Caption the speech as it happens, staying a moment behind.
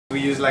We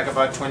use like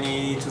about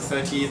 20 to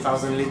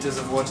 30,000 liters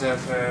of water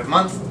per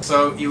month,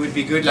 so it would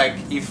be good, like,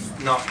 if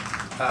not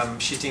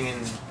shitting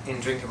in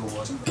drinkable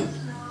water.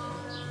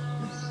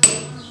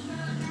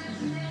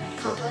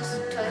 Compost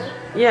toilet?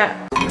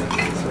 Yeah.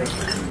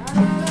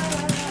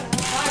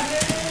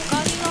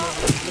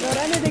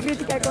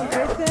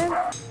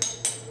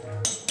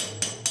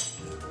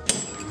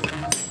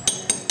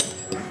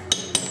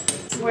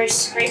 We're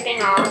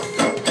scraping off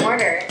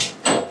mortar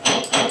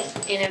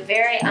in a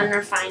very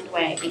unrefined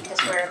way because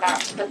we're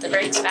about to put the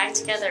bricks back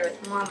together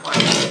with more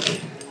mortar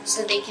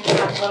so they can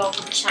have little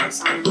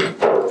chunks on them.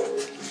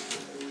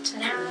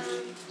 Ta-da!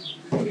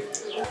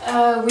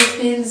 We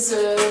build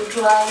the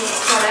dry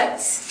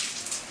toilets.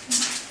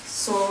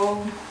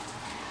 So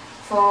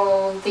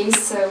for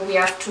this we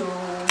have to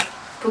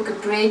put a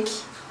brick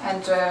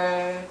and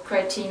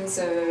creating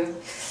the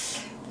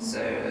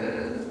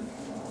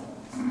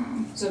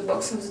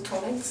box of the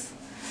toilets.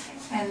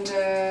 And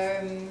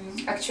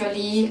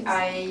actually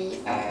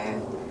I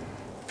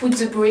put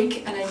the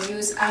brick and I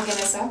use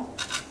argamasa,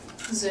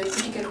 the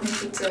critical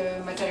concrete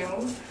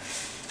material,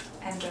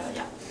 and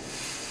yeah.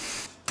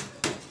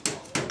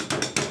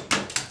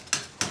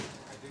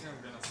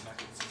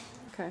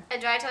 Okay. A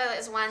dry toilet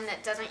is one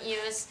that doesn't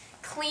use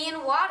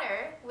clean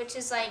water, which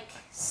is like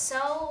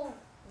so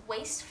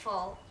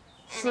wasteful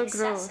and So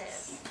excessive.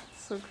 gross.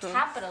 So gross.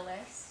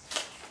 Capitalist.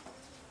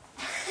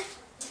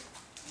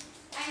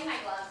 I need my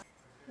gloves.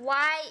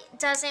 Why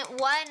doesn't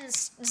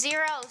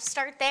 0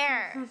 start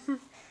there?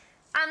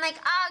 I'm like,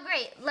 oh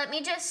great, let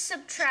me just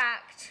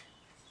subtract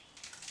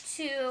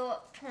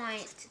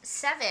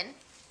 2.7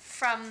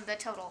 from the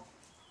total.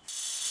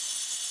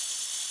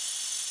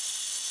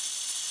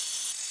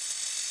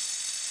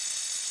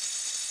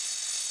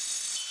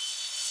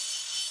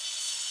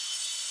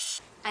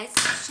 Ice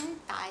fishing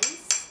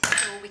tiles,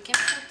 so we can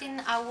put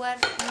in our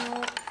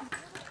new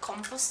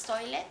compost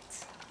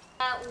toilet.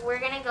 We're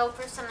gonna go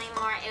for something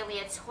more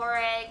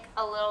aleatoric,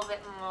 a little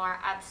bit more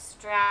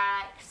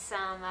abstract,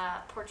 some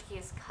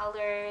Portuguese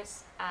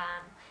colors,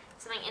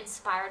 something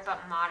inspired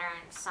but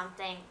modern,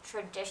 something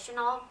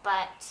traditional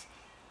but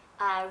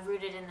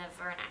rooted in the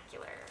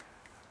vernacular.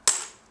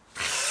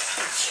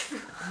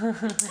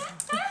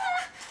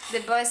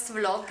 The best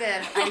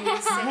vlogger, I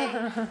will say.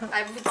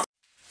 I would.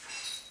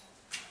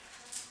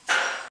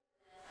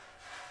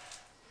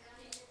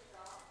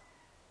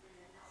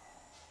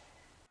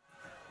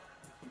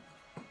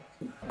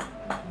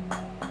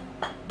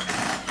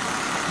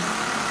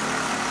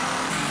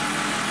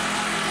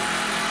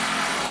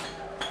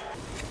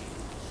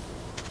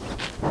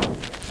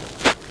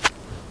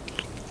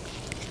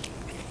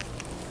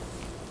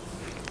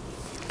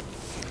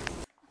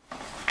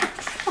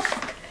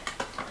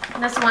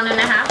 That's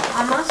 1.5,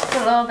 almost, a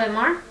little bit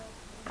more.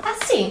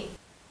 Let's see.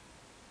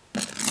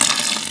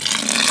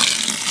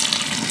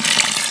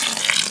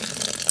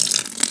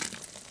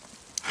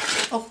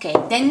 Okay,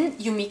 then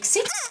you mix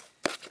it.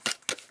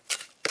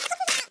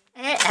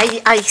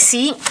 I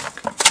see.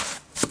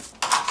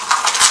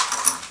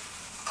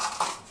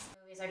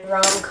 These like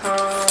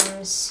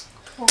rom-coms,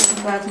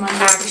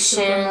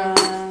 action.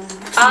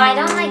 Oh, I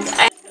don't like.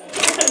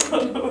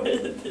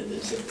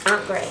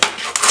 Not great.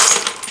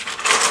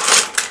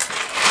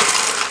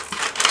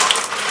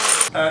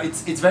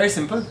 It's very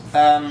simple.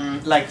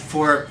 Like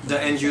for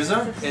the end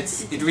user,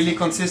 it really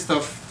consists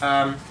of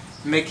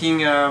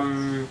making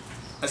a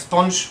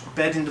sponge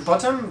bed in the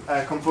bottom,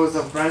 composed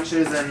of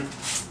branches and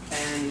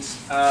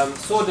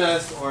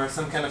sawdust or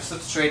some kind of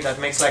substrate that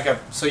makes like a.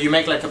 So you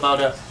make like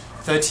about a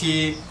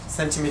 30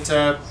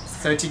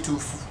 to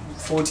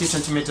 40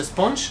 centimeter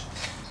sponge,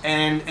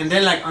 and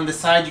then like on the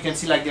side you can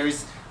see like there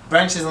is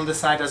branches on the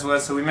side as well.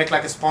 So we make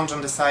like a sponge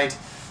on the side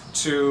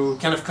to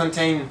kind of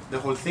contain the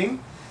whole thing.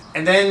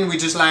 And then we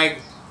just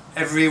like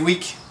every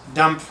week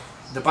dump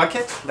the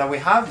bucket that we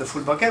have, the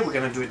full bucket. We're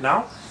gonna do it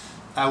now.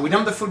 We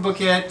dump the full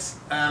bucket,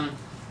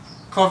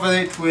 cover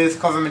it with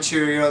cover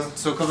material.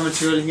 So cover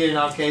material here in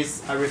our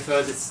case, I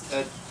refer this,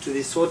 to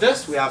this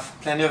sawdust. We have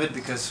plenty of it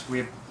because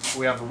we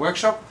have a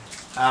workshop.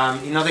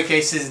 In other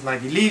cases it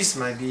might be leaves,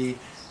 might be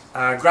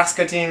grass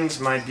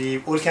cuttings, might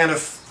be all kind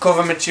of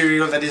cover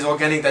material that is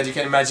organic that you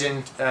can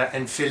imagine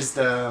and fills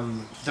the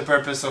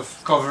purpose of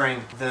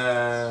covering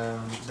the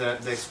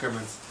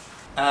excrements.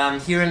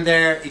 Here and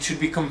there it should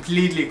be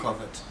completely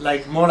covered,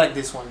 like more like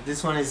this one.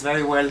 This one is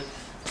very well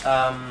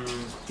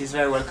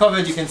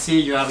covered. You can see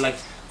you have like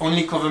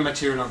only cover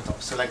material on top,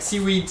 so like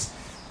seaweed,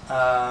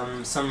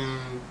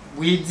 some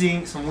weeds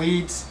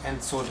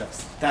and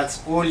sawdust. That's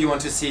all you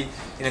want to see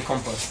in a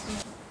compost.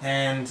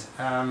 And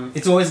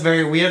it's always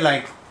very weird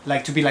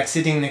like to be like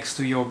sitting next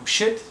to your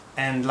shit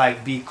and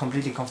like be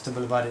completely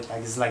comfortable about it.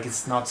 Like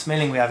it's not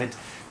smelling. We have it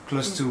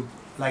close to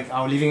like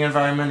our living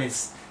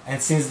environment. And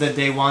since the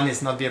day one,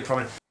 it's not be a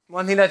problem.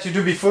 One thing that you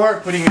do before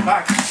putting it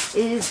back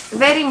Is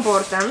very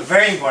important.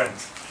 Very important.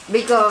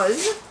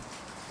 Because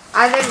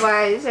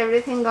otherwise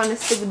everything gonna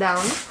stick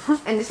down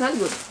and it's not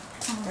good.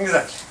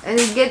 Exactly. And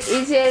it gets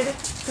easier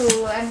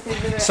to empty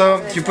the.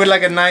 So you put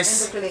like a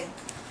nice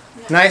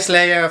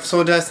layer of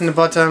sawdust in the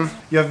bottom.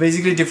 You have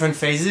basically different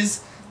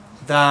phases.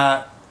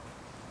 that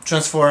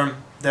transform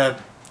the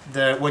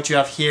what you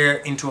have here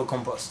into a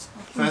compost.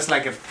 First,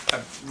 like a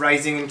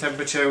rising in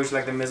temperature, which is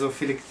like the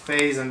mesophilic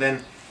phase, and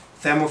then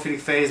thermophilic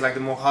phase, like the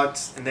more hot,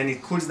 and then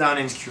it cools down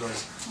and cures.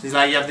 It's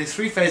like you have these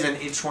three phases,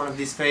 and each one of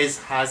these phases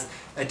has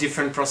a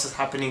different process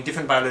happening,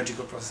 different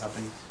biological process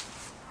happening.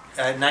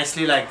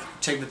 Nicely, like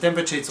check the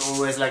temperature. It's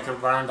always like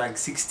around like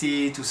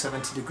 60 to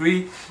 70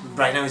 degree.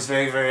 Right now it's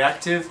very, very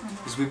active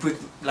because we put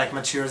like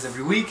materials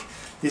every week.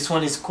 This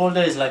one is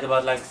colder. It's like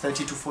about like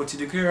 30 to 40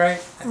 degree, right?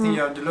 I think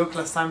you had the look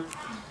last time.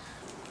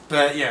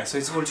 But yeah, so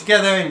it's all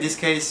together. In this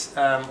case,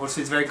 also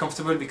it's very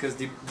comfortable because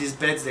these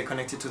beds, they're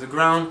connected to the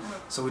ground,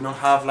 so we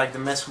don't have like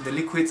the mess with the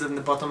liquids in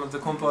the bottom of the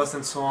compost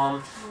and so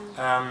on.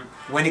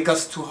 When it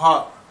gets too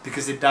hot,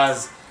 because it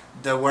does,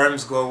 the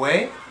worms go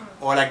away,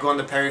 or like go on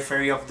the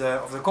periphery of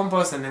the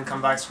compost and then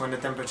come back when the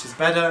temperature is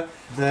better.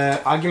 The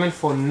argument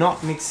for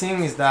not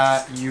mixing is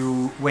that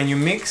when you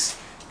mix,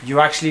 you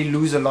actually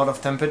lose a lot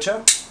of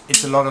temperature.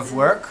 It's a lot of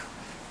work.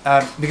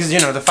 Because, you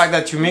know, the fact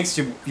that you mix,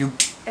 you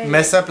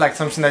mess up like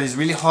something that is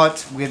really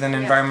hot with an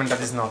environment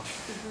that is not.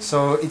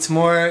 So it's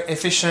more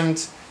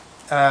efficient,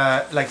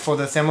 like for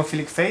the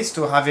thermophilic phase,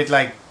 to have it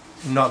like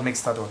not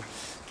mixed at all.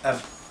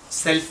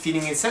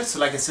 Self-feeding itself, so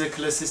like a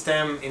circular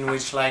system in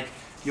which like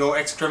your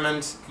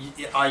excrement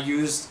are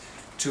used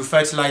to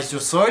fertilize your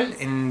soil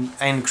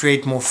and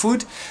create more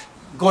food.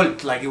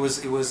 Gold, like it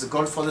was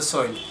gold for the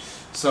soil.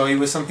 So it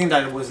was something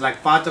that was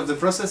like part of the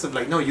process of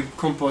like, no, you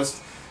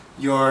compost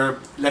your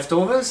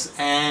leftovers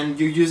and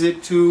you use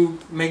it to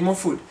make more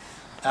food.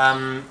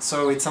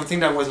 So it's something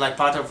that was like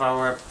part of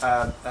our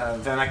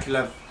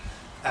vernacular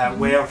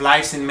way of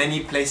life in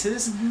many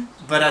places,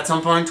 but at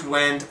some point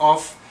went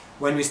off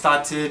when we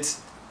started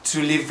to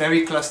live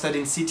very clustered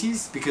in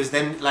cities, because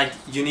then like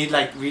you need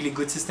like really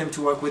good system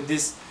to work with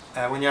this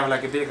when you have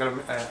like a big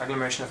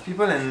agglomeration of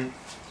people, and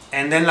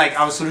then like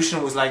our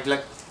solution was like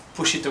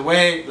push it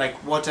away,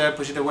 like water,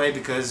 push it away,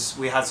 because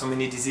we had so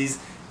many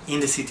diseases in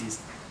the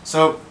cities.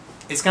 So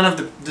it's kind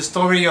of the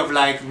story of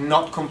like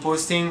not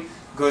composting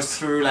goes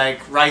through like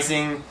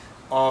rising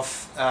of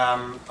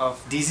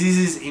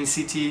diseases in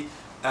city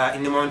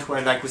in the moment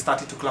where like we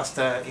started to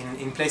cluster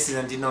in places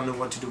and did not know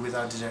what to do with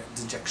our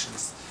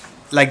dejections.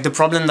 Like the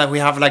problem that we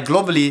have like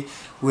globally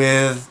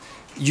with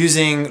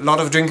using a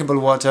lot of drinkable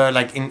water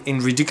like in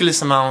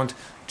ridiculous amount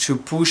to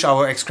push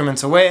our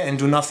excrements away and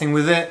do nothing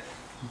with it,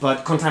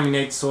 but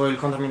contaminate soil,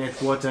 contaminate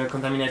water,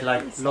 contaminate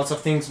like lots of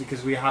things,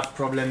 because we have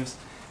problems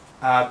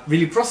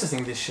really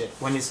processing this shit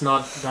when it's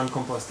not done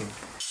composting.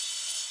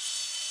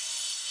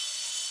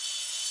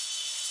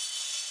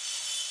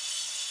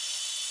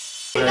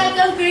 Critical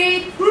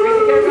concrete!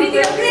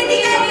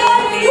 Critical!